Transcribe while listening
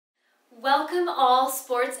Welcome all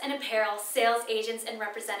sports and apparel sales agents and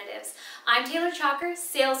representatives. I'm Taylor Chalker,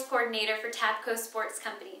 sales coordinator for Tapco Sports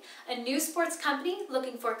Company, a new sports company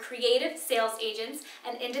looking for creative sales agents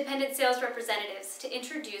and independent sales representatives to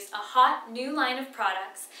introduce a hot new line of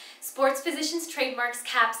products, Sports Physicians trademarks,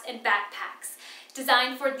 caps, and backpacks,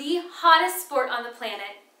 designed for the hottest sport on the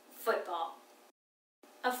planet, football.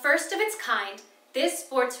 A first of its kind, this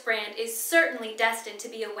sports brand is certainly destined to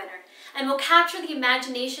be a winner and will capture the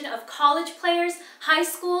imagination of college players, high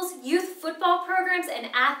schools, youth football programs, and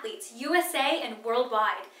athletes USA and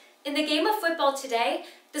worldwide. In the game of football today,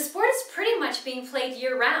 the sport is pretty much being played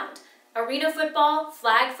year-round. Arena football,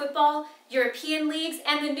 flag football, European leagues,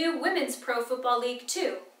 and the new Women's Pro Football League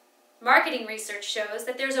too. Marketing research shows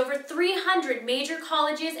that there's over 300 major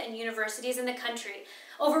colleges and universities in the country,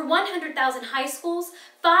 over 100,000 high schools,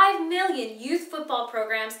 5 million youth football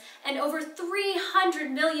programs, and over 300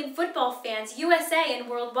 million football fans USA and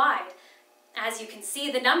worldwide. As you can see,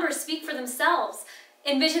 the numbers speak for themselves.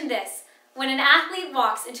 Envision this. When an athlete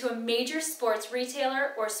walks into a major sports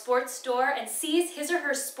retailer or sports store and sees his or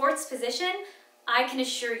her sports physician, I can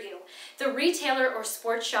assure you, the retailer or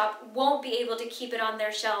sports shop won't be able to keep it on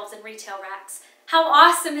their shelves and retail racks. How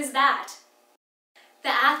awesome is that? The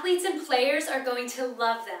athletes and players are going to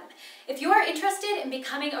love them. If you are interested in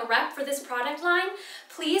becoming a rep for this product line,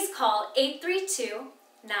 please call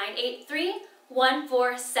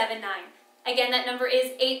 832-983-1479. Again, that number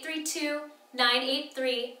is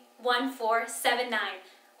 832-983-1479.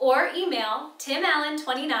 Or email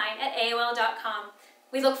timallen29@aol.com.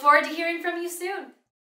 We look forward to hearing from you soon.